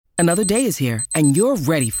Another day is here, and you're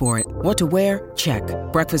ready for it. What to wear? Check.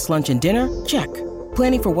 Breakfast, lunch, and dinner? Check.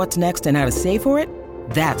 Planning for what's next and how to save for it?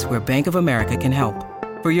 That's where Bank of America can help.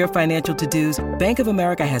 For your financial to-dos, Bank of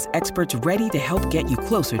America has experts ready to help get you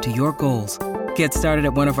closer to your goals. Get started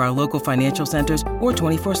at one of our local financial centers or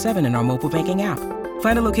 24/7 in our mobile banking app.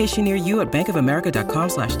 Find a location near you at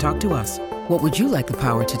bankofamerica.com/talktous. What would you like the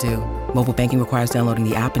power to do? Mobile banking requires downloading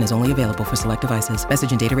the app and is only available for select devices.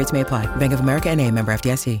 Message and data rates may apply. Bank of America N.A., member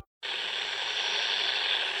FDIC.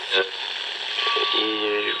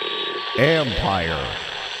 Empire.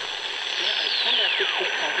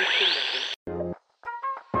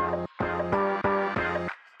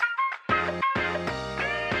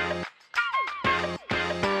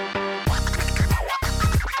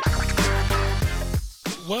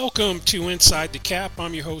 Welcome to Inside the Cap.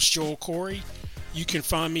 I'm your host, Joel Corey. You can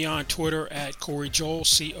find me on Twitter at CoreyJoel,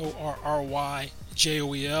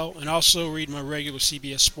 CorryJoel, and also read my regular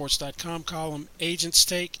CBSSports.com column, Agent's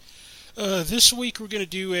Take. This week we're going to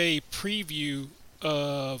do a preview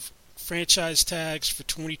of franchise tags for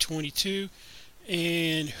 2022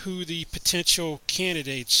 and who the potential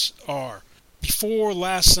candidates are. Before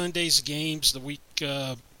last Sunday's games, the week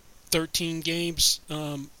 13 games,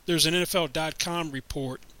 there's an NFL.com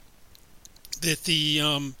report that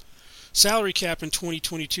the salary cap in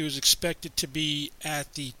 2022 is expected to be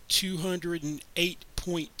at the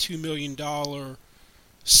 $208.2 million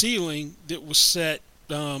ceiling that was set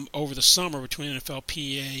over the summer between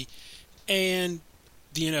NFLPA and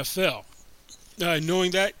the NFL.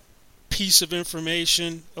 Knowing that piece of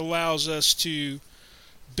information allows us to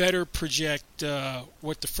better project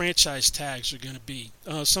what the franchise tags are going to be.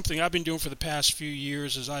 Something I've been doing for the past few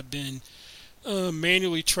years is I've been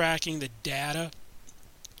manually tracking the data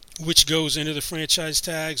which goes into the franchise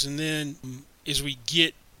tags, and then as we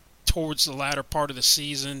get towards the latter part of the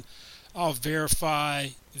season, I'll verify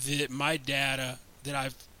that my data that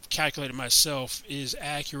I've calculated myself is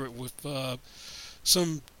accurate with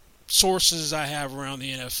some sources I have around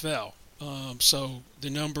the NFL. So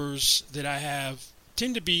the numbers that I have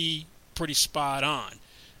tend to be pretty spot on.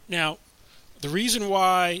 Now, the reason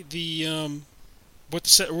why where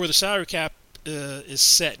the salary cap is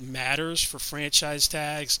set matters for franchise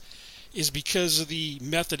tags is because of the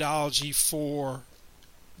methodology for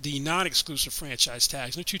the non-exclusive franchise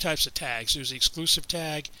tags. There are two types of tags. There's the exclusive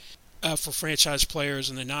tag for franchise players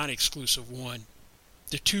and the non-exclusive one.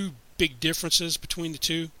 There are two big differences between the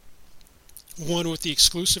two. One, with the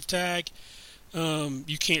exclusive tag,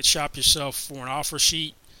 you can't shop yourself for an offer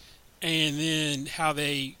sheet, and then how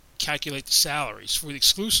they calculate the salaries. For the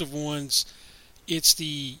exclusive ones, it's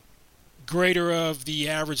the greater of the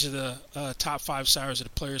average of the top five salaries of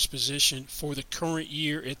the player's position for the current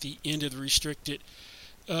year at the end of the restricted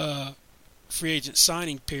free agent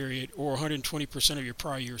signing period, or 120% of your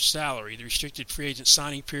prior year's salary. The restricted free agent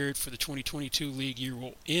signing period for the 2022 league year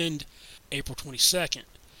will end April 22nd.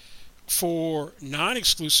 For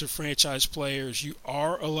non-exclusive franchise players, you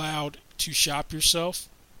are allowed to shop yourself,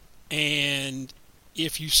 and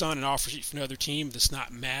if you sign an offer sheet for another team that's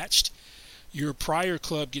not matched, your prior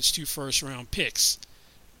club gets 2 first-round picks.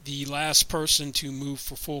 The last person to move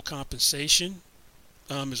for full compensation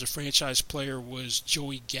as a franchise player was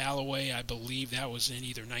Joey Galloway. I believe that was in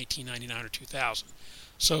either 1999 or 2000.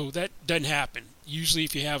 So that doesn't happen. Usually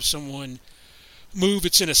if you have someone move,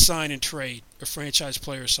 it's in a sign and trade, a franchise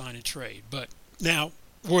player sign and trade. But now,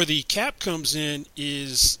 where the cap comes in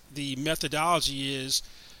is the methodology is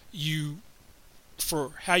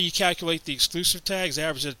for how you calculate the exclusive tags,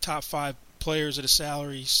 average of the top 5 players at a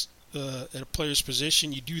salaries at a player's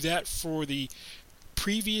position. You do that for the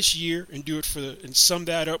previous year and and sum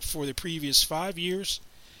that up for the previous 5 years.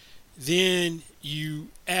 Then you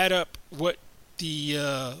add up what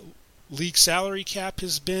the league salary cap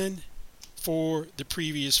has been for the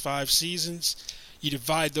previous 5 seasons. You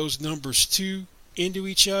divide those numbers into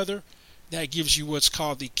each other. That gives you what's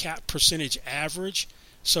called the cap percentage average.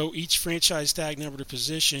 So each franchise tag number to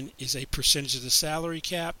position is a percentage of the salary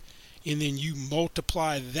cap, and then you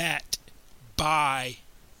multiply that by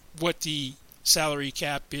what the salary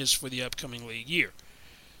cap is for the upcoming league year.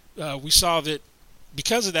 We saw that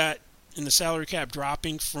because of that, in the salary cap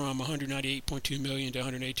dropping from $198.2 million to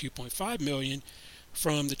 $182.5 million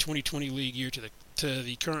from the 2020 league year to the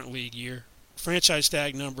current league year, franchise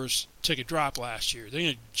tag numbers took a drop last year. They're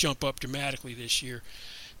going to jump up dramatically this year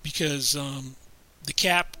because the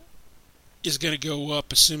cap is going to go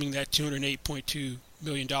up, assuming that $208.2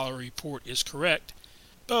 million report is correct,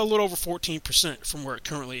 a little over 14% from where it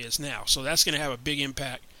currently is now. So that's going to have a big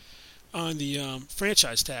impact on the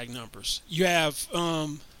franchise tag numbers. You have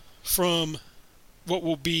from what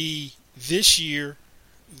will be this year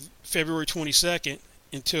February 22nd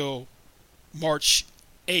until March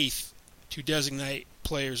 8th to designate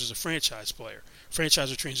players as a franchise player.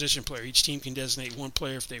 Franchise or transition player. Each team can designate one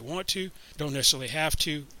player if they want to. Don't necessarily have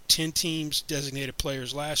to. 10 teams designated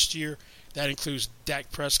players last year. That includes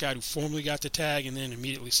Dak Prescott, who formerly got the tag and then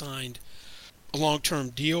immediately signed a long-term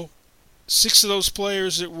deal. 6 of those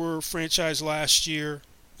players that were franchised last year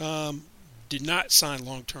did not sign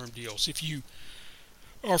long-term deals. If you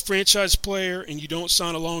are a franchise player and you don't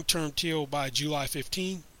sign a long-term deal by July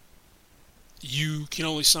 15, you can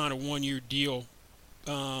only sign a 1-year deal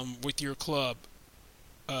with your club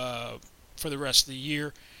for the rest of the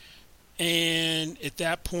year. And at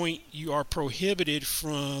that point, you are prohibited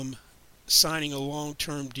from signing a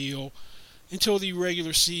long-term deal until the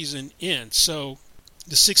regular season ends. So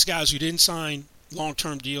the 6 guys who didn't sign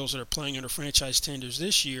long-term deals that are playing under franchise tenders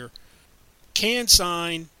this year can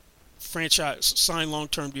sign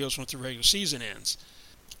long-term deals once the regular season ends.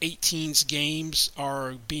 18 games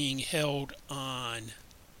are being held on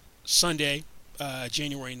Sunday,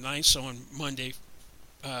 January 9th, so on Monday,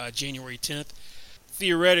 January 10th.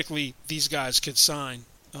 Theoretically, these guys could sign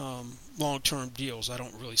long-term deals. I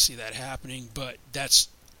don't really see that happening, but that's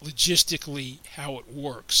logistically how it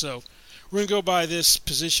works. So we're going to go by this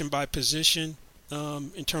position by position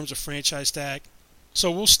in terms of franchise tag. So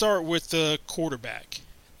we'll start with the quarterback.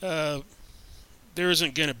 There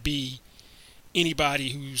isn't going to be anybody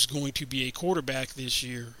who's going to be a quarterback this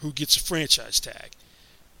year who gets a franchise tag.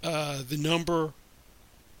 The number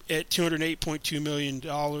at $208.2 million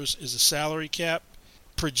is a salary cap.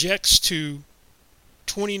 Projects to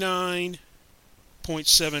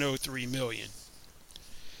 $29.703 million.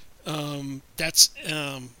 That's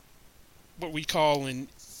what we call an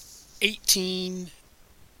 18.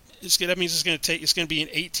 That means it's going to be an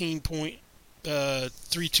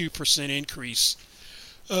 18.32% increase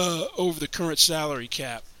over the current salary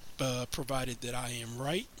cap, provided that I am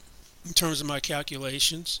right in terms of my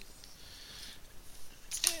calculations.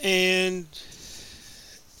 And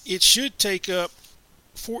it should take up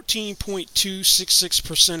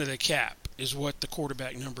 14.266% of the cap is what the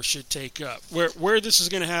quarterback number should take up. Where this is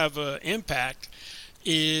going to have an impact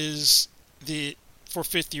is for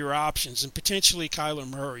fifth-year options and potentially Kyler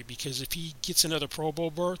Murray, because if he gets another Pro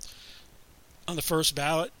Bowl berth on the first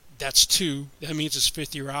ballot, that's 2. That means his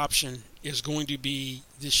fifth-year option is going to be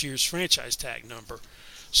this year's franchise tag number.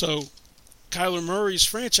 So Kyler Murray's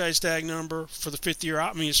franchise tag number for the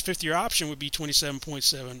his fifth-year option would be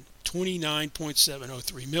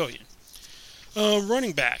 $29.703 million.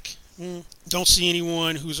 Running back. Don't see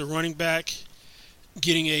anyone who's a running back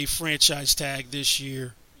getting a franchise tag this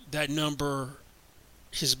year. That number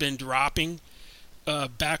has been dropping.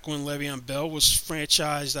 Back when Le'Veon Bell was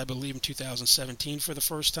franchised, I believe in 2017 for the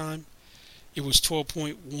first time, it was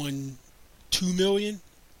 $12.12 million.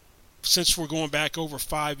 Since we're going back over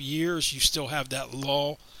 5 years, you still have that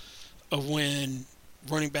lull of when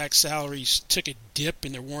running back salaries took a dip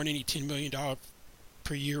and there weren't any $10 million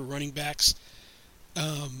per year running backs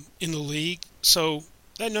in the league. So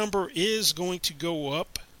that number is going to go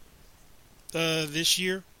up this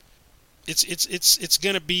year. It's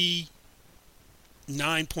going to be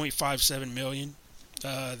 $9.57 million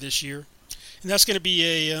this year, and that's going to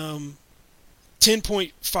be a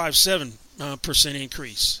 10.57%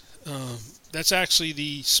 increase. That's actually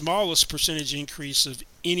the smallest percentage increase of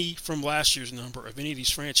any from last year's number of any of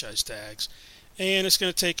these franchise tags, and it's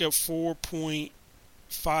going to take up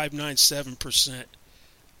 4.597%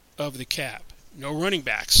 of the cap. No running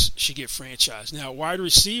backs should get franchised. Now, wide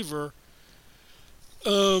receiver,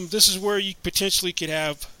 this is where you potentially could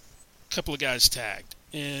have a couple of guys tagged.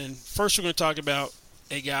 And first, we're going to talk about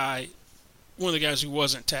one of the guys who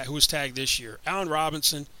was tagged this year, Allen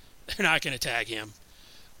Robinson. They're not going to tag him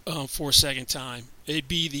for a second time. It'd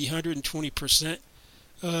be the 120%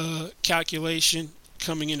 calculation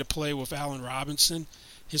coming into play with Allen Robinson.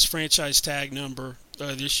 His franchise tag number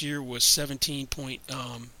this year was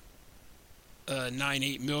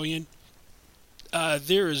 $17.98 million.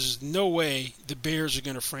 There is no way the Bears are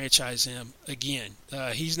going to franchise him again.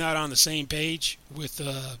 He's not on the same page with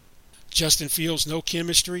Justin Fields. No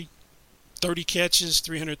chemistry. 30 catches,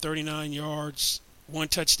 339 yards, 1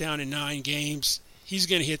 touchdown in 9 games. He's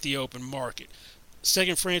going to hit the open market.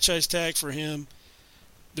 Second franchise tag for him,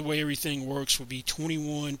 the way everything works, would be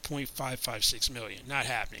 $21.556 million. Not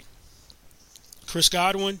happening. Chris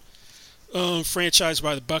Godwin, franchised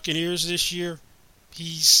by the Buccaneers this year.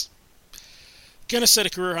 He's going to set a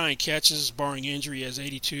career high in catches, barring injury. He has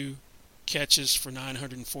 82 catches for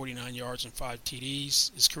 949 yards and 5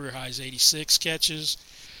 TDs. His career high is 86 catches.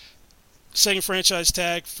 Second franchise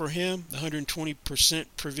tag for him, the 120%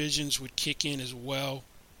 provisions would kick in as well.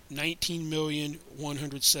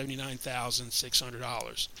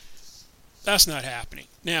 $19,179,600. That's not happening.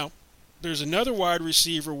 Now, there's another wide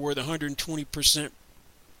receiver where the 120%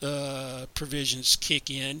 provisions kick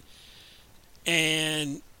in,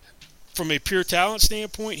 and from a pure talent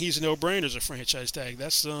standpoint, he's a no-brainer as a franchise tag.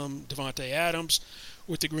 That's Davante Adams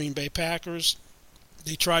with the Green Bay Packers.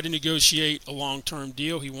 They tried to negotiate a long-term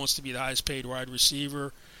deal. He wants to be the highest-paid wide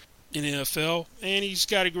receiver in the NFL, and he's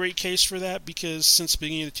got a great case for that because since the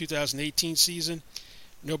beginning of the 2018 season,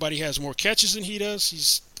 nobody has more catches than he does.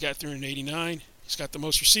 He's got 389. He's got the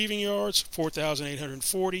most receiving yards,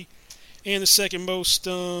 4,840, and the second most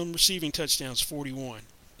receiving touchdowns, 41.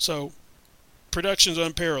 So production's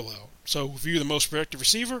unparalleled. So if you're the most productive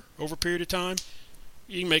receiver over a period of time,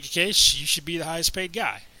 you can make a case you should be the highest paid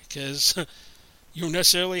guy because you don't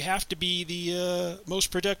necessarily have to be the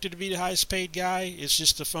most productive to be the highest paid guy. It's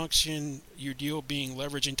just a function, your deal being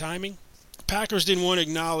leverage and timing. Packers didn't want to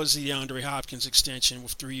acknowledge the DeAndre Hopkins extension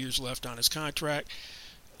with 3 years left on his contract,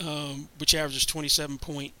 which averages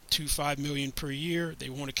 $27.25 million per year. They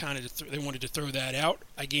wanted to throw that out.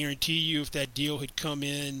 I guarantee you, if that deal had come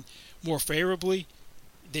in more favorably,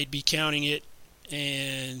 they'd be counting it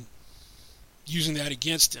and using that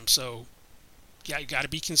against him. So, yeah, you got to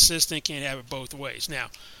be consistent. Can't have it both ways. Now,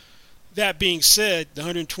 that being said, the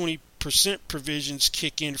 120% provisions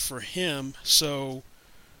kick in for him, so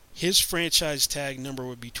his franchise tag number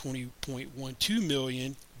would be $20.12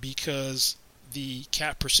 million because the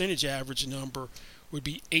cap percentage average number would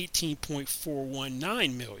be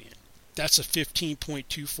 $18.419 million. That's a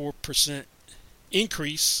 15.24%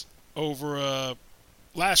 increase over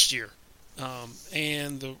last year.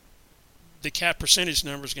 And the cap percentage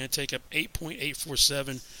number is going to take up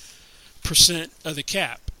 8.847% of the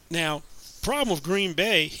cap. Now, problem with Green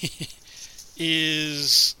Bay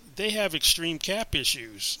is they have extreme cap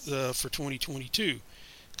issues for 2022.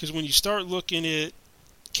 Because when you start looking at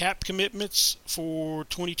cap commitments for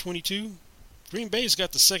 2022, Green Bay's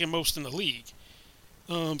got the second most in the league.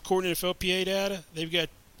 According to FLPA data, they've got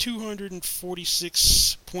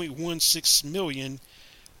 $246.16 million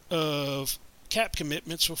of cap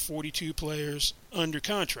commitments for 42 players under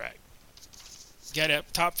contract. Got a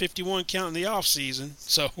top 51 count in the offseason.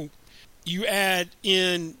 So you add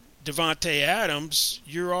in Davante Adams,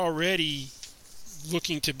 you're already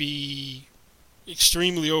looking to be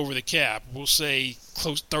extremely over the cap. We'll say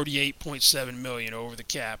close 38.7 million over the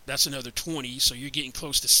cap. That's another 20, so you're getting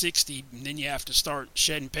close to 60, and then you have to start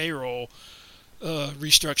shedding payroll,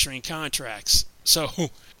 restructuring contracts. So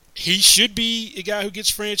he should be a guy who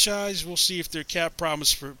gets franchised. We'll see if their cap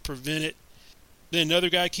problems prevent it. Then another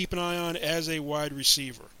guy keep an eye on as a wide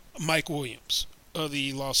receiver, Mike Williams of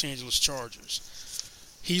the Los Angeles Chargers.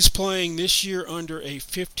 He's playing this year under a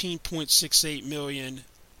 $15.68 million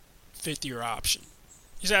fifth-year option.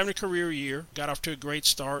 He's having a career year. Got off to a great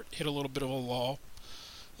start. Hit a little bit of a lull.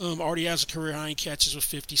 Already has a career high in catches with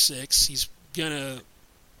 56. He's going to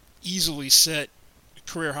easily set a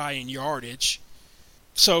career high in yardage.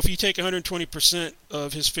 So if you take 120%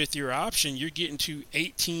 of his fifth-year option, you're getting to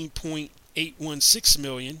 $18.816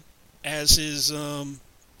 million as his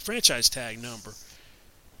franchise tag number.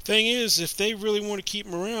 Thing is, if they really want to keep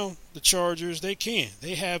him around, the Chargers, they can.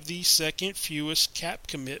 They have the second fewest cap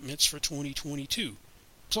commitments for 2022.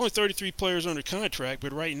 It's only 33 players under contract,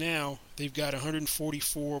 but right now they've got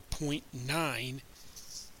 144.9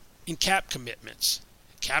 in cap commitments.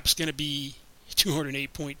 Cap's going to be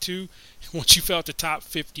 208.2. Once you fill out the top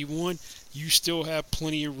 51, you still have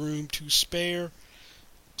plenty of room to spare.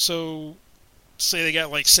 So, say they got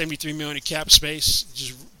like 73 million in cap space,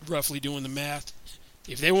 just roughly doing the math.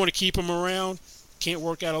 If they want to keep him around, can't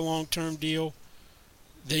work out a long-term deal,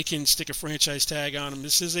 they can stick a franchise tag on him.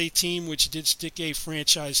 This is a team which did stick a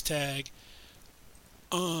franchise tag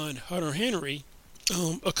on Hunter Henry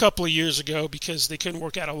a couple of years ago because they couldn't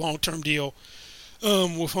work out a long-term deal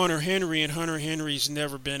with Hunter Henry, and Hunter Henry's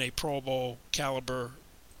never been a Pro Bowl caliber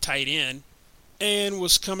tight end and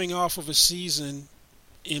was coming off of a season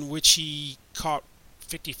in which he caught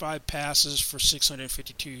 55 passes for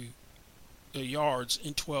 652 yards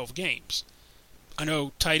in 12 games. I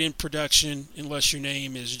know tight end production, unless your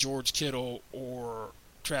name is George Kittle or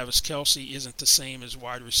Travis Kelce, isn't the same as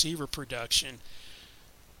wide receiver production,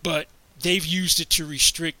 but they've used it to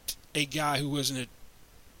restrict a guy who wasn't a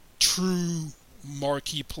true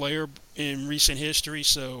marquee player in recent history,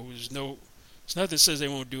 so there's nothing that says they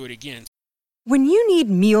won't do it again. When you need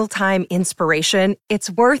mealtime inspiration,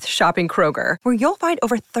 it's worth shopping Kroger, where you'll find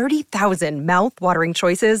over 30,000 mouth-watering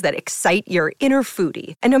choices that excite your inner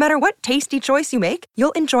foodie. And no matter what tasty choice you make,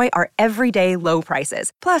 you'll enjoy our everyday low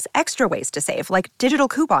prices, plus extra ways to save, like digital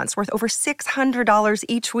coupons worth over $600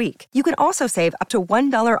 each week. You can also save up to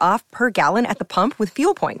 $1 off per gallon at the pump with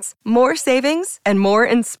fuel points. More savings and more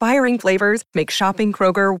inspiring flavors make shopping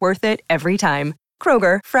Kroger worth it every time.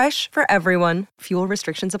 Kroger, fresh for everyone. Fuel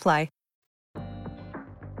restrictions apply.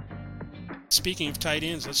 Speaking of tight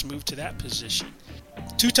ends, let's move to that position.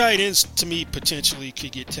 Two tight ends, to me, potentially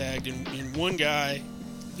could get tagged, and one guy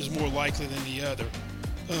is more likely than the other.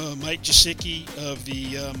 Mike Gesicki of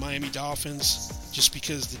the Miami Dolphins, just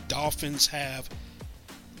because the Dolphins have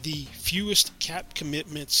the fewest cap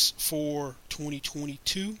commitments for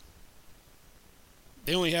 2022.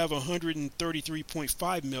 They only have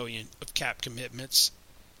 $133.5 million of cap commitments.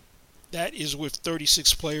 That is with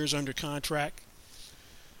 36 players under contract.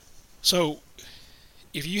 So,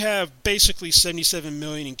 if you have basically $77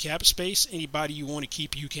 million in cap space, anybody you want to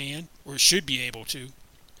keep, you can, or should be able to.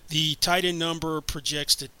 The tight end number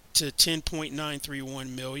projects to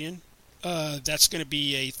 $10.931 million. That's going to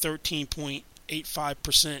be a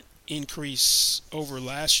 13.85% increase over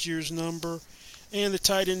last year's number, and the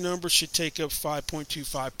tight end number should take up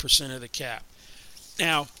 5.25% of the cap.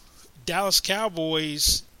 Now, Dallas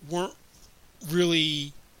Cowboys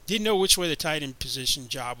didn't know which way the tight end position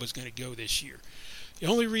job was going to go this year. The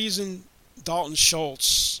only reason Dalton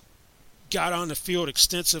Schultz got on the field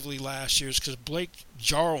extensively last year is because Blake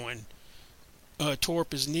Jarwin tore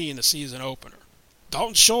up his knee in the season opener.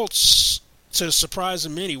 Dalton Schultz, to the surprise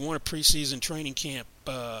of many, won a preseason training camp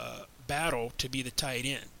battle to be the tight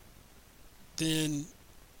end. Then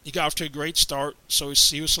he got off to a great start, so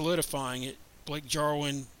he was solidifying it. Blake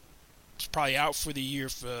Jarwin is probably out for the year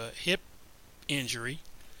for a hip injury.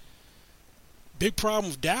 Big problem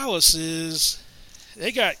with Dallas is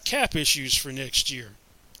they got cap issues for next year.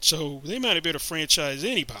 So they might have been able to franchise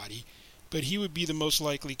anybody, but he would be the most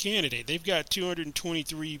likely candidate. They've got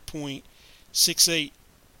 $223.68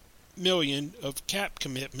 million of cap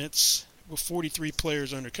commitments with 43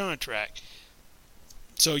 players under contract.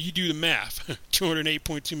 So you do the math.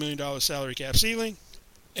 $208.2 million salary cap ceiling,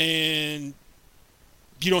 and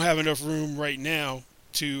you don't have enough room right now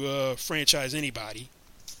to franchise anybody.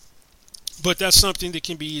 But that's something that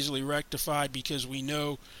can be easily rectified because we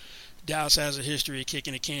know Dallas has a history of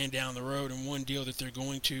kicking a can down the road, and one deal that they're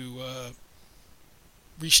going to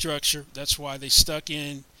restructure. That's why they stuck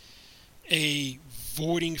in a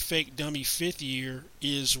voiding fake dummy fifth year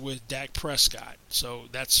is with Dak Prescott. So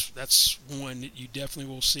that's one that you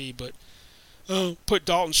definitely will see. But put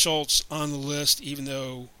Dalton Schultz on the list, even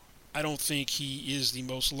though I don't think he is the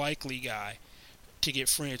most likely guy to get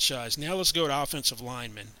franchised. Now let's go to offensive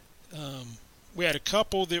linemen. We had a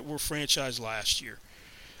couple that were franchised last year.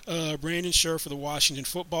 Brandon Scherff for the Washington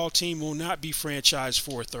football team will not be franchised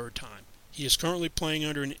for a third time. He is currently playing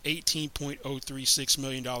under an $18.036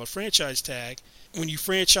 million franchise tag. When you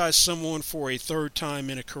franchise someone for a third time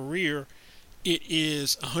in a career, it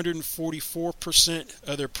is 144%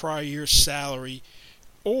 of their prior year's salary,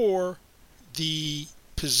 or the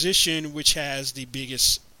position which has the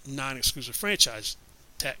biggest non-exclusive franchise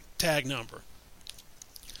tag number.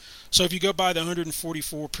 So if you go by the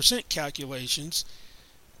 144% calculations,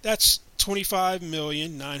 that's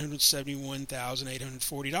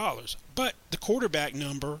 $25,971,840. But the quarterback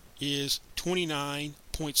number is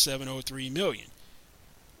 $29.703 million.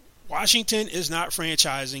 Washington is not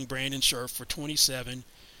franchising Brandon Scherff for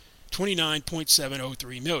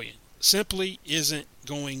 $29.703 million. Simply isn't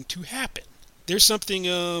going to happen. There's something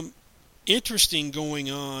interesting going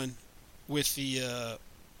on with the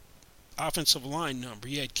offensive line number.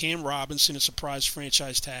 You had Cam Robinson, a surprise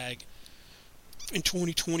franchise tag in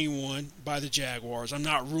 2021 by the Jaguars. I'm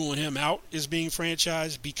not ruling him out as being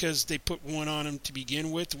franchised because they put one on him to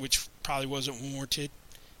begin with, which probably wasn't warranted.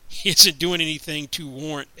 He isn't doing anything to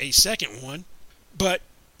warrant a second one. But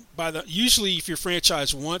usually if you're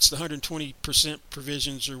franchised once, the 120%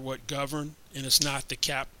 provisions are what govern, and it's not the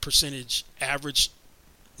cap percentage average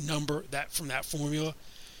number from that formula.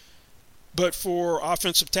 But for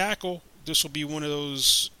offensive tackle, this will be one of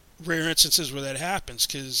those rare instances where that happens,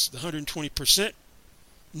 because the 120%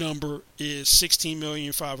 number is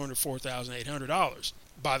 $16,504,800.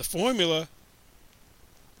 By the formula,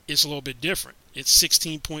 it's a little bit different. It's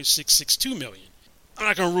 $16.662 million. I'm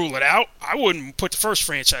not going to rule it out. I wouldn't put the first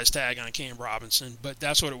franchise tag on Cam Robinson, but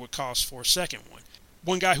that's what it would cost for a second one.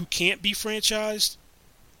 One guy who can't be franchised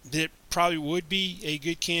that probably would be a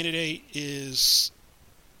good candidate is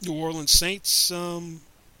New Orleans Saints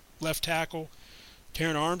left tackle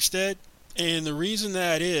Terron Armstead. And the reason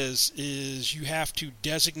that is you have to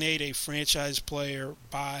designate a franchise player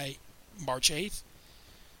by March 8th.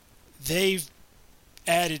 They've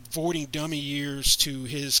added voiding dummy years to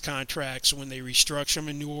his contracts when they restructure him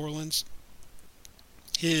in New Orleans.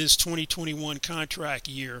 His 2021 contract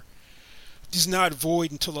year does not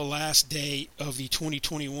void until the last day of the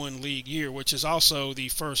 2021 league year, which is also the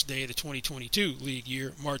first day of the 2022 league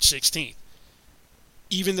year, March 16th.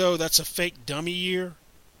 Even though that's a fake dummy year,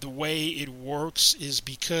 the way it works is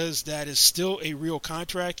because that is still a real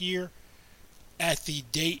contract year. At the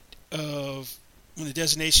date of when the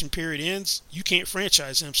designation period ends, you can't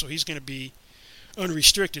franchise him, so he's going to be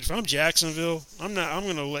unrestricted. If I'm Jacksonville, I'm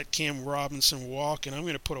going to let Cam Robinson walk, and I'm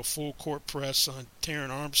going to put a full court press on Terron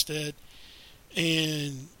Armstead.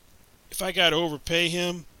 And if I got to overpay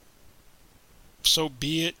him, so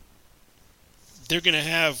be it. They're going to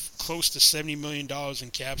have close to $70 million in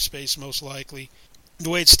cap space, most likely. The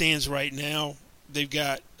way it stands right now, they've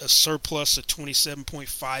got a surplus of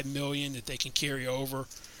 $27.5 million that they can carry over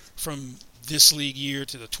from this league year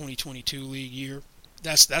to the 2022 league year.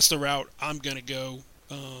 That's the route I'm going to go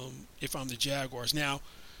if I'm the Jaguars. Now,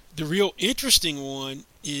 the real interesting one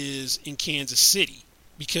is in Kansas City,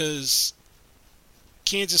 because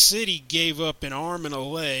Kansas City gave up an arm and a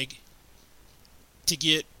leg to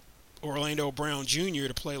get Orlando Brown Jr.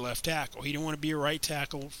 to play left tackle. He didn't want to be a right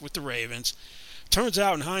tackle with the Ravens. Turns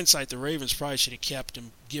out, in hindsight, the Ravens probably should have kept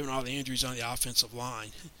him, given all the injuries on the offensive line.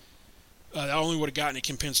 They only would have gotten a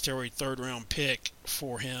compensatory third-round pick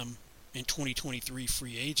for him in 2023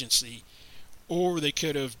 free agency, or they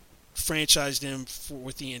could have franchised him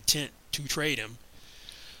with the intent to trade him.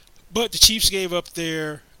 But the Chiefs gave up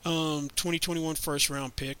their 2021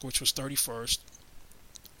 first-round pick, which was 31st,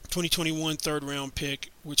 2021 third-round pick,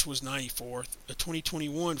 which was 94th, a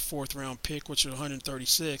 2021 fourth-round pick, which was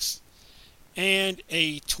 136th, and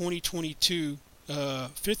a 2022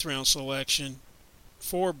 fifth-round selection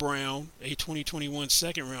for Brown, a 2021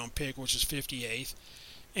 second-round pick, which is 58th,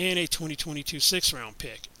 and a 2022 sixth-round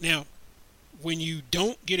pick. Now, when you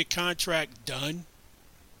don't get a contract done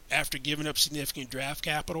after giving up significant draft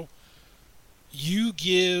capital, you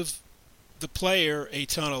give the player a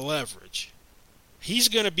ton of leverage. He's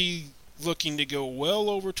going to be looking to go well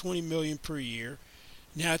over $20 million per year.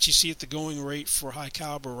 Now that you see it, the going rate for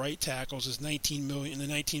high-caliber right tackles is $19 million, in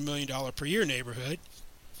the $19 million per year neighborhood.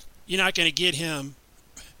 You're not going to get him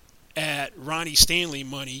at Ronnie Stanley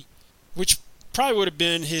money, which probably would have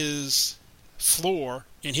been his floor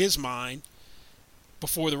in his mind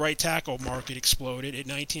before the right tackle market exploded at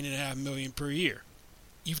 $19.5 million per year.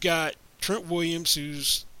 You've got Trent Williams,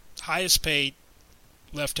 who's highest paid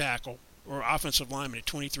left tackle or offensive lineman at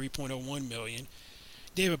 $23.01 million.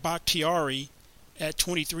 David Bakhtiari at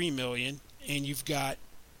 $23 million, and you've got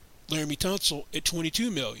Laramie Tunsil at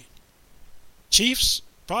 $22 million. Chiefs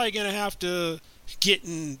probably going to have to get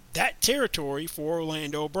in that territory for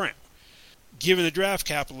Orlando Brown, given the draft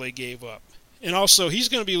capital they gave up. And also, he's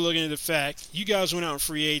going to be looking at the fact you guys went out in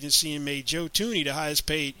free agency and made Joe Thuney the highest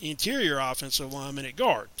paid interior offensive lineman at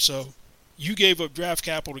guard. So you gave up draft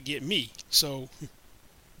capital to get me. So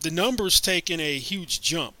the number's taken a huge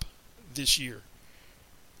jump this year.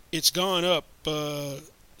 It's gone up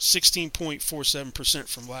 16.47%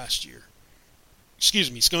 from last year.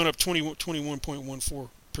 Excuse me, it's gone up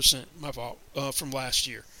 21.14%, my fault, from last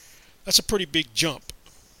year. That's a pretty big jump.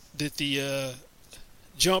 That the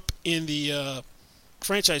jump in the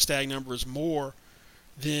franchise tag number is more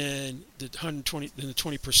than the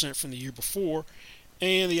 20% from the year before,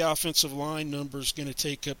 and the offensive line number is going to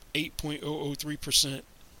take up 8.003%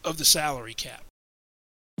 of the salary cap.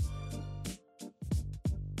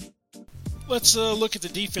 Let's look at the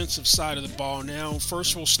defensive side of the ball now.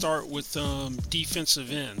 First, we'll start with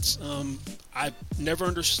defensive ends. I've never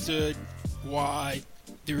understood why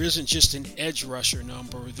there isn't just an edge rusher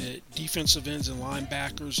number, that defensive ends and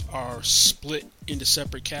linebackers are split into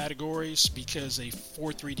separate categories, because a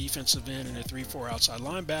 4-3 defensive end and a 3-4 outside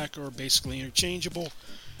linebacker are basically interchangeable.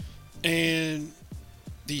 And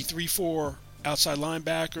the 3-4 outside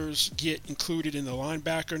linebackers get included in the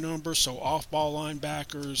linebacker number, so off-ball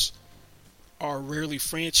linebackers are rarely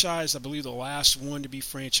franchised. I believe the last one to be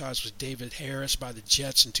franchised was David Harris by the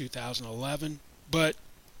Jets in 2011, but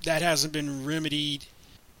that hasn't been remedied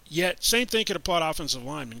yet. Same thing could apply to offensive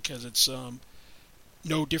linemen, because it's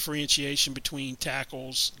no differentiation between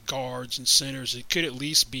tackles, guards, and centers. It could at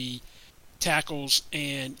least be tackles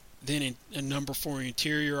and then a number for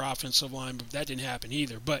interior offensive line, but that didn't happen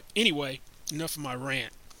either. But anyway, enough of my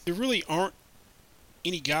rant. There really aren't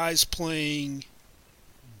any guys playing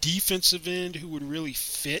defensive end who would really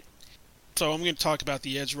fit. So I'm going to talk about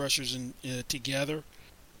the edge rushers together.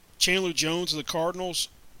 Chandler Jones of the Cardinals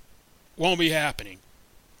won't be happening.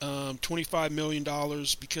 $25 million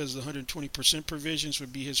because the 120% provisions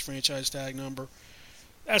would be his franchise tag number.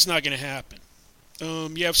 That's not going to happen.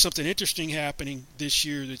 You have something interesting happening this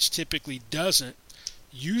year that typically doesn't.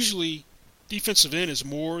 Usually, defensive end is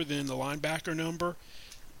more than the linebacker number,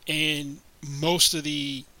 and most of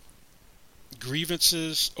the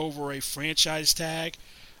grievances over a franchise tag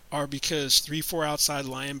are because 3-4 outside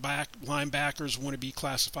linebackers want to be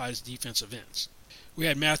classified as defensive ends. We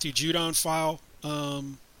had Matthew Judon file a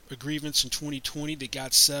grievance in 2020 that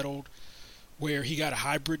got settled, where he got a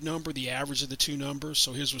hybrid number, the average of the two numbers,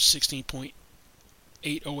 so his was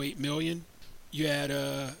 $16.808 million. You had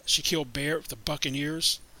Shaquille Barrett with the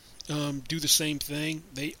Buccaneers do the same thing.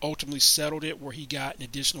 They ultimately settled it where he got an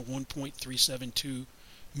additional $1.372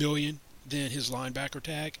 million than his linebacker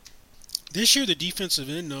tag. This year, the defensive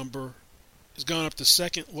end number has gone up the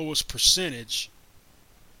second lowest percentage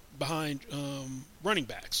behind running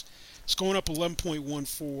backs. It's going up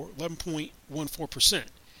 11.14%.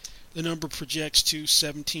 The number projects to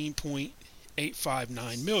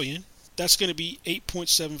 $17.859 million. That's going to be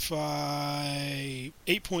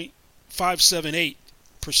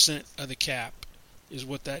 8.578% of the cap is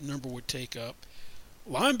what that number would take up.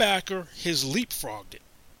 Linebacker has leapfrogged it.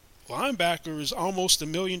 Linebacker is almost $1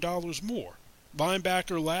 million more.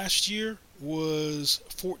 Linebacker last year was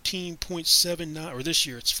 14.79, or this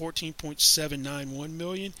year it's 14.791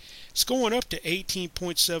 million. It's going up to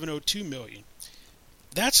 18.702 million.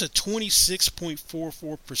 That's a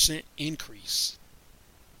 26.44% increase.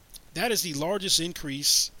 That is the largest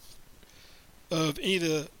increase of any of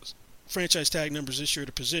the franchise tag numbers this year at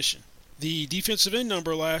a position. The defensive end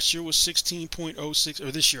number last year was 16.06,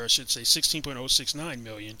 or this year I should say 16.069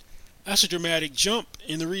 million. That's a dramatic jump,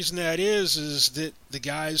 and the reason that is that the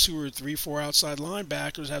guys who are 3-4 outside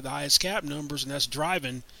linebackers have the highest cap numbers, and that's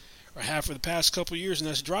driving, or have for the past couple of years, and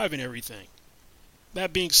that's driving everything.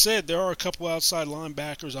 That being said, there are a couple outside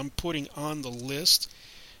linebackers I'm putting on the list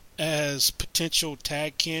as potential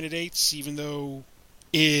tag candidates, even though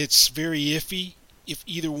it's very iffy if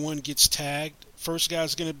either one gets tagged. First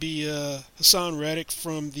guy's going to be Hassan Reddick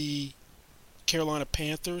from the Carolina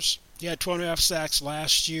Panthers. He had 12.5 sacks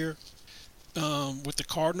last year with the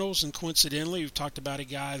Cardinals, and coincidentally, we've talked about a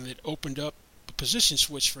guy that opened up a position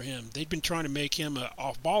switch for him. They'd been trying to make him an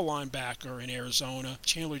off-ball linebacker in Arizona.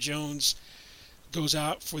 Chandler Jones goes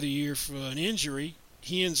out for the year for an injury.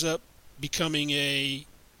 He ends up becoming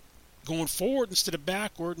going forward instead of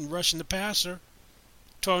backward and rushing the passer.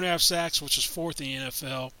 12.5 sacks, which is fourth in the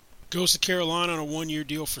NFL. Goes to Carolina on a one-year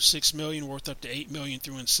deal for $6 million, worth up to $8 million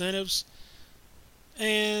through incentives.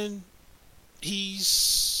 And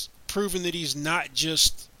he's proven that he's not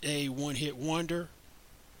just a one-hit wonder.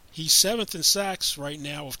 He's seventh in sacks right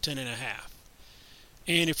now with 10.5.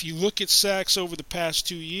 And if you look at sacks over the past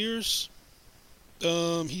 2 years,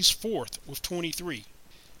 he's fourth with 23.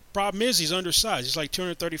 Problem is he's undersized. He's like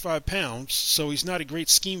 235 pounds, so he's not a great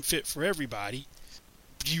scheme fit for everybody.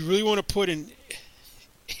 Do you really want to put an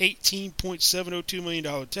 $18.702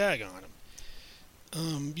 million tag on him?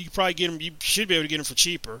 You could probably get him. You should be able to get him for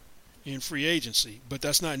cheaper in free agency, but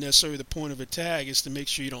that's not necessarily the point of a tag. Is to make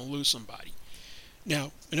sure you don't lose somebody.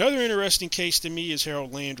 Now, another interesting case to me is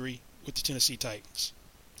Harold Landry with the Tennessee Titans.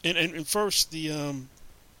 And first, the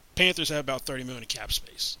Panthers have about $30 million in cap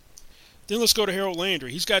space. Then let's go to Harold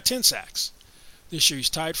Landry. He's got 10 sacks this year. He's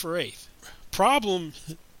tied for 8th. Problem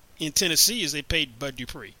in Tennessee is they paid Bud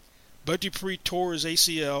Dupree. Bud Dupree tore his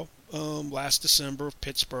ACL last December of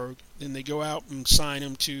Pittsburgh. Then they go out and sign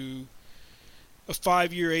him to a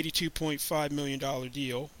 5-year, $82.5 million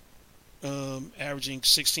deal, averaging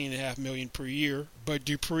 $16.5 million per year. Bud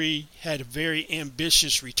Dupree had a very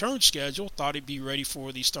ambitious return schedule. Thought he'd be ready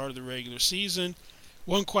for the start of the regular season.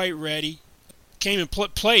 Wasn't quite ready. Came and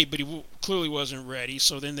played, but he clearly wasn't ready.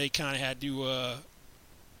 So then they kind of had to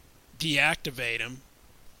deactivate him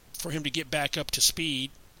for him to get back up to speed.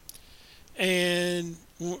 And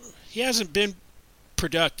he hasn't been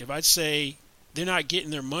productive. I'd say they're not getting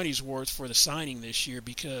their money's worth for the signing this year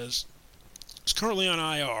because he's currently on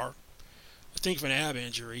IR, I think of an ab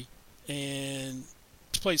injury, and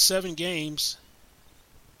he's played 7 games,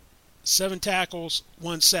 7 tackles,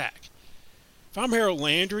 1 sack. If I'm Harold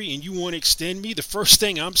Landry and you want to extend me, the first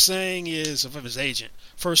thing I'm saying is, if I'm his agent,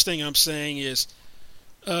 first thing I'm saying is,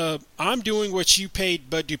 I'm doing what you paid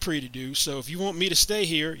Bud Dupree to do, so if you want me to stay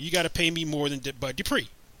here, you got to pay me more than Bud Dupree.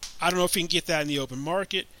 I don't know if you can get that in the open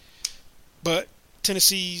market, but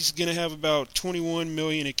Tennessee's going to have about $21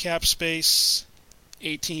 million in cap space,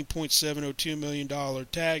 $18.702 million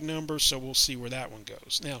tag number, so we'll see where that one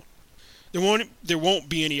goes. Now, there won't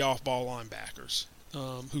be any off-ball linebackers.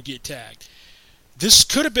 who get tagged. This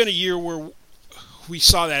could have been a year where we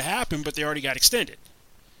saw that happen, but they already got extended.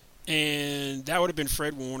 And that would have been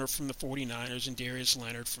Fred Warner from the 49ers and Darius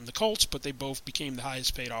Leonard from the Colts, but they both became the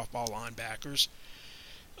highest paid off-ball linebackers.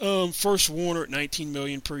 First Warner at $19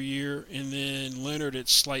 million per year, and then Leonard at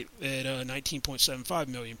 $19.75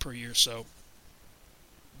 million per year. So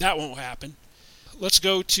that won't happen. Let's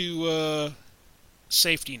go to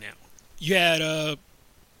safety now. You had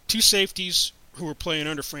two safeties who are playing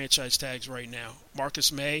under franchise tags right now.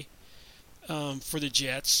 Marcus May for the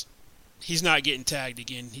Jets. He's not getting tagged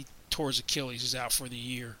again. He tore his Achilles. He's out for the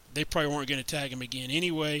year. They probably weren't going to tag him again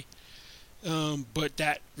anyway, but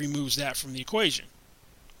that removes that from the equation.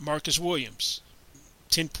 Marcus Williams,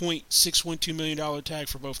 $10.612 million tag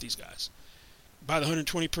for both these guys. By the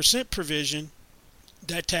 120% provision,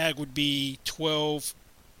 that tag would be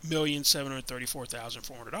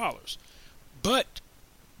 $12,734,400. But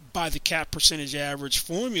by the cap percentage average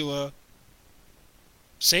formula,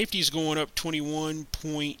 safety is going up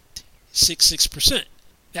 21.66%.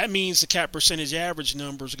 That means the cap percentage average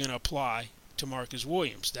number is going to apply to Marcus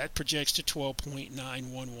Williams. That projects to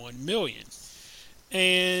 $12.911 million.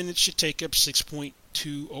 And it should take up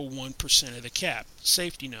 6.201% of the cap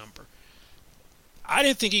safety number. I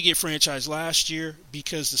didn't think he'd get franchised last year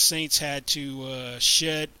because the Saints had to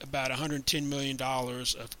shed about $110 million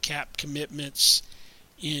of cap commitments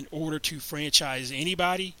in order to franchise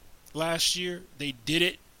anybody last year. They did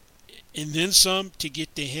it and then some to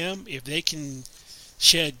get to him. If they can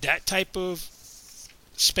shed that type of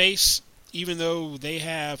space, even though they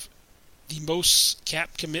have the most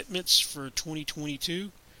cap commitments for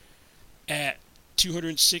 2022 at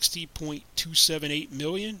 $260.278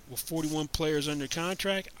 million with 41 players under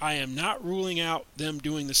contract, I am not ruling out them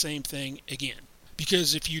doing the same thing again.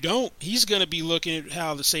 Because if you don't, he's going to be looking at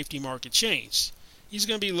how the safety market changed. He's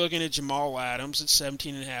going to be looking at Jamal Adams at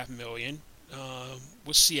 $17.5 million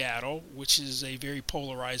with Seattle, which is a very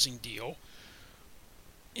polarizing deal.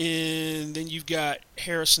 And then you've got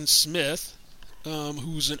Harrison Smith,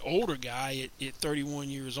 who's an older guy at 31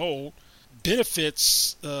 years old,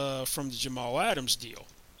 benefits from the Jamal Adams deal.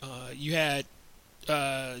 You had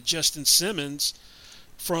Justin Simmons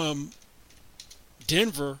from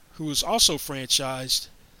Denver, who was also franchised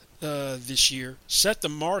this year, set the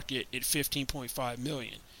market at $15.5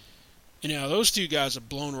 million. And now those two guys have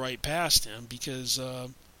blown right past him because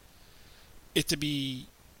at the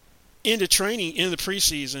end of training in the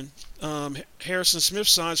preseason, Harrison Smith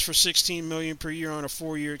signs for $16 million per year on a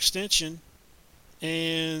 4-year extension,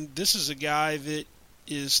 and this is a guy that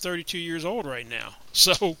is 32 years old right now.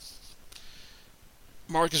 So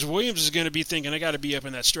Marcus Williams is going to be thinking, I got to be up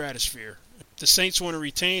in that stratosphere. The Saints want to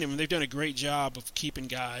retain him, and they've done a great job of keeping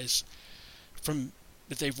guys from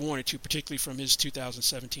that they've wanted to, particularly from his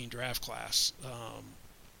 2017 draft class,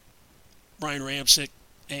 Ryan Ramczyk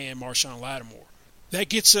and Marshawn Lattimore. That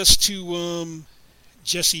gets us to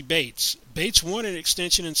Jesse Bates. Bates won an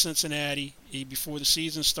extension in Cincinnati before the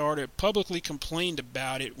season started, publicly complained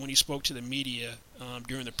about it when he spoke to the media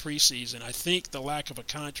during the preseason. I think the lack of a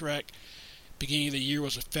contract beginning of the year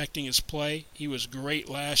was affecting his play. He was great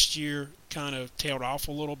last year, kind of tailed off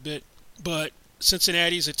a little bit. But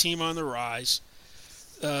Cincinnati's a team on the rise.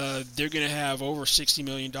 They're going to have over $60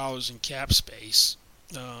 million in cap space.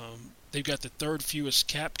 They've got the third fewest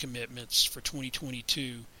cap commitments for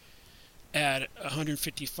 2022 at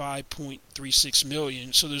 $155.36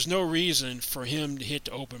 million. So there's no reason for him to hit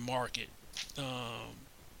the open market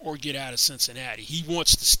or get out of Cincinnati. He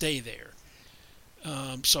wants to stay there.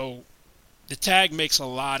 So the tag makes a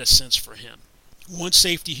lot of sense for him. One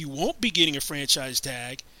safety who won't be getting a franchise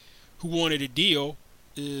tag, who wanted a deal,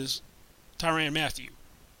 is Tyrann Mathieu.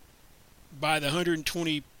 By the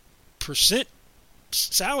 120%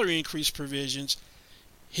 salary increase provisions,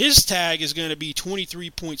 his tag is going to be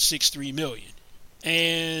 $23.63 million.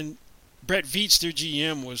 And Brett Veach, their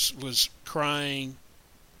GM, was crying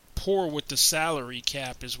poor with the salary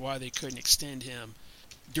cap is why they couldn't extend him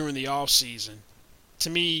during the offseason. To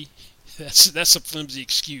me, that's a flimsy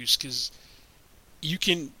excuse because you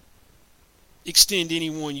can extend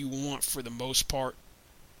anyone you want for the most part.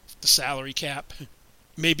 The salary cap,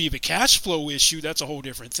 maybe the cash flow issue, that's a whole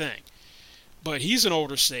different thing. But he's an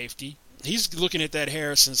older safety. He's looking at that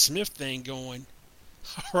Harrison Smith thing going,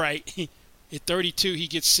 all right, at 32 he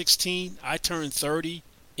gets 16. I turn 30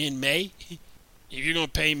 in May. If you're going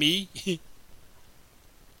to pay me,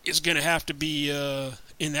 it's going to have to be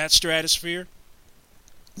in that stratosphere.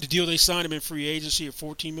 The deal they signed him in free agency at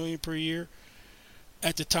 $14 million per year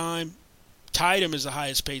at the time tied him as the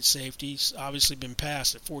highest paid safety. He's obviously been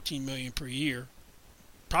passed at $14 million per year.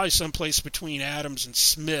 Probably someplace between Adams and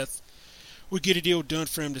Smith, would get a deal done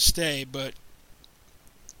for him to stay, but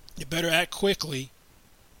you better act quickly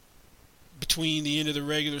between the end of the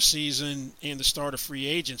regular season and the start of free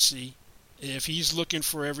agency. If he's looking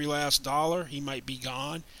for every last dollar, he might be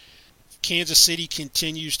gone. Kansas City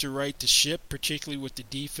continues to right the ship, particularly with the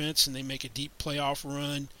defense, and they make a deep playoff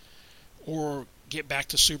run or get back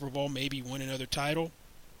to Super Bowl, maybe win another title.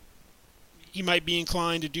 He might be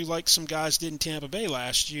inclined to do like some guys did in Tampa Bay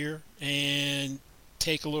last year and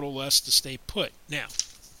take a little less to stay put. Now,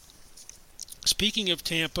 speaking of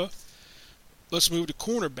Tampa, let's move to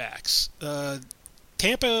cornerbacks.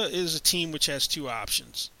 Tampa is a team which has two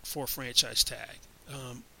options for a franchise tag.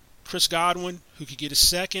 Chris Godwin, who could get a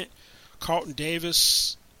second. Carlton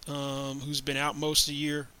Davis, who's been out most of the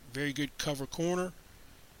year, very good cover corner.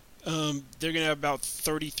 They're going to have about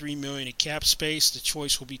 $33 million in cap space. The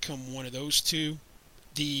choice will become one of those two.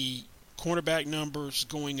 The cornerback numbers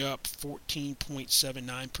going up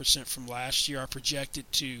 14.79% from last year are projected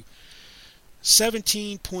to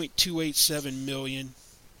 $17.287 million.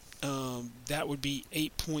 That would be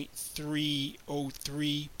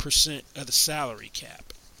 8.303% of the salary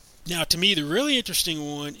cap. Now, to me, the really interesting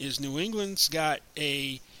one is New England's got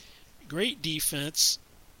a great defense.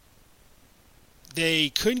 They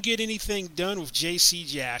couldn't get anything done with J.C.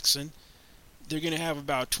 Jackson. They're going to have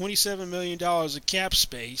about $27 million of cap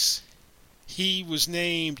space. He was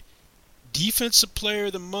named Defensive Player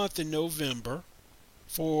of the Month in November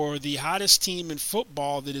for the hottest team in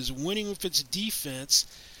football that is winning with its defense.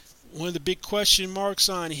 One of the big question marks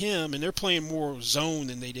on him, and they're playing more zone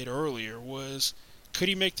than they did earlier, was could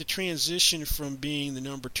he make the transition from being the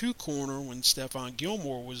number 2 corner when Stephon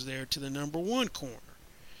Gilmore was there to the number 1 corner?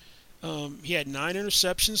 He had 9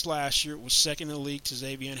 interceptions last year. It was second in the league to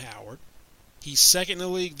Xavier Howard. He's second in the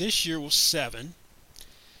league this year with 7.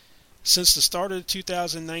 Since the start of the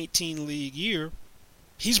 2019 league year,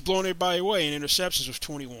 he's blown everybody away in interceptions with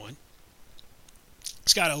 21.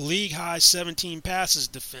 He's got a league-high 17 passes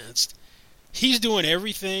defensed. He's doing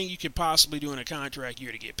everything you could possibly do in a contract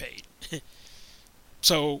year to get paid.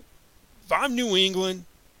 So, if I'm New England,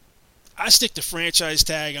 I stick the franchise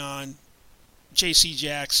tag on J.C.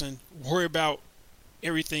 Jackson, worry about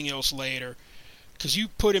everything else later, because you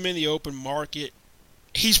put him in the open market,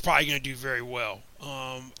 he's probably going to do very well.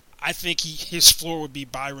 I think his floor would be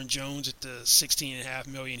Byron Jones at the $16.5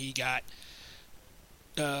 million he got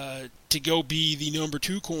to go be the number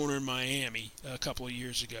 2 corner in Miami a couple of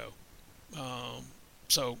years ago.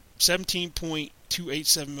 So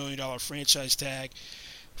 $17.287 million franchise tag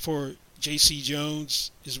for J.C.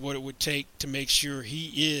 Jones is what it would take to make sure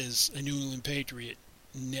he is a New England Patriot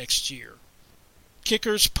next year.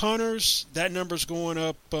 Kickers, punters, that number's going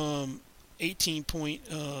up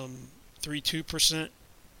 18.32%.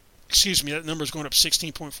 Excuse me, that number's going up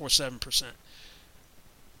 16.47%.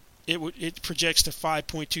 It projects to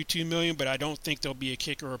 $5.22 million, but I don't think there'll be a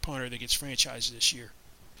kicker or punter that gets franchised this year.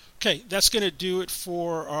 Okay, that's going to do it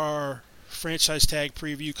for our franchise tag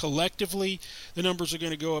preview. Collectively, the numbers are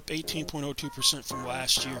going to go up 18.02% from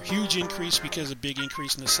last year. Huge increase because of big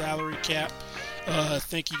increase in the salary cap.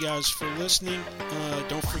 Thank you guys for listening.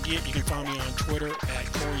 Don't forget, you can find me on Twitter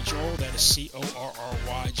at Corey Joel. That is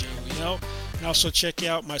CORRYJOEL. And also check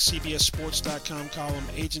out my CBSSports.com column,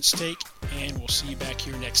 Agents Take, and we'll see you back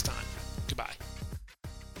here next time.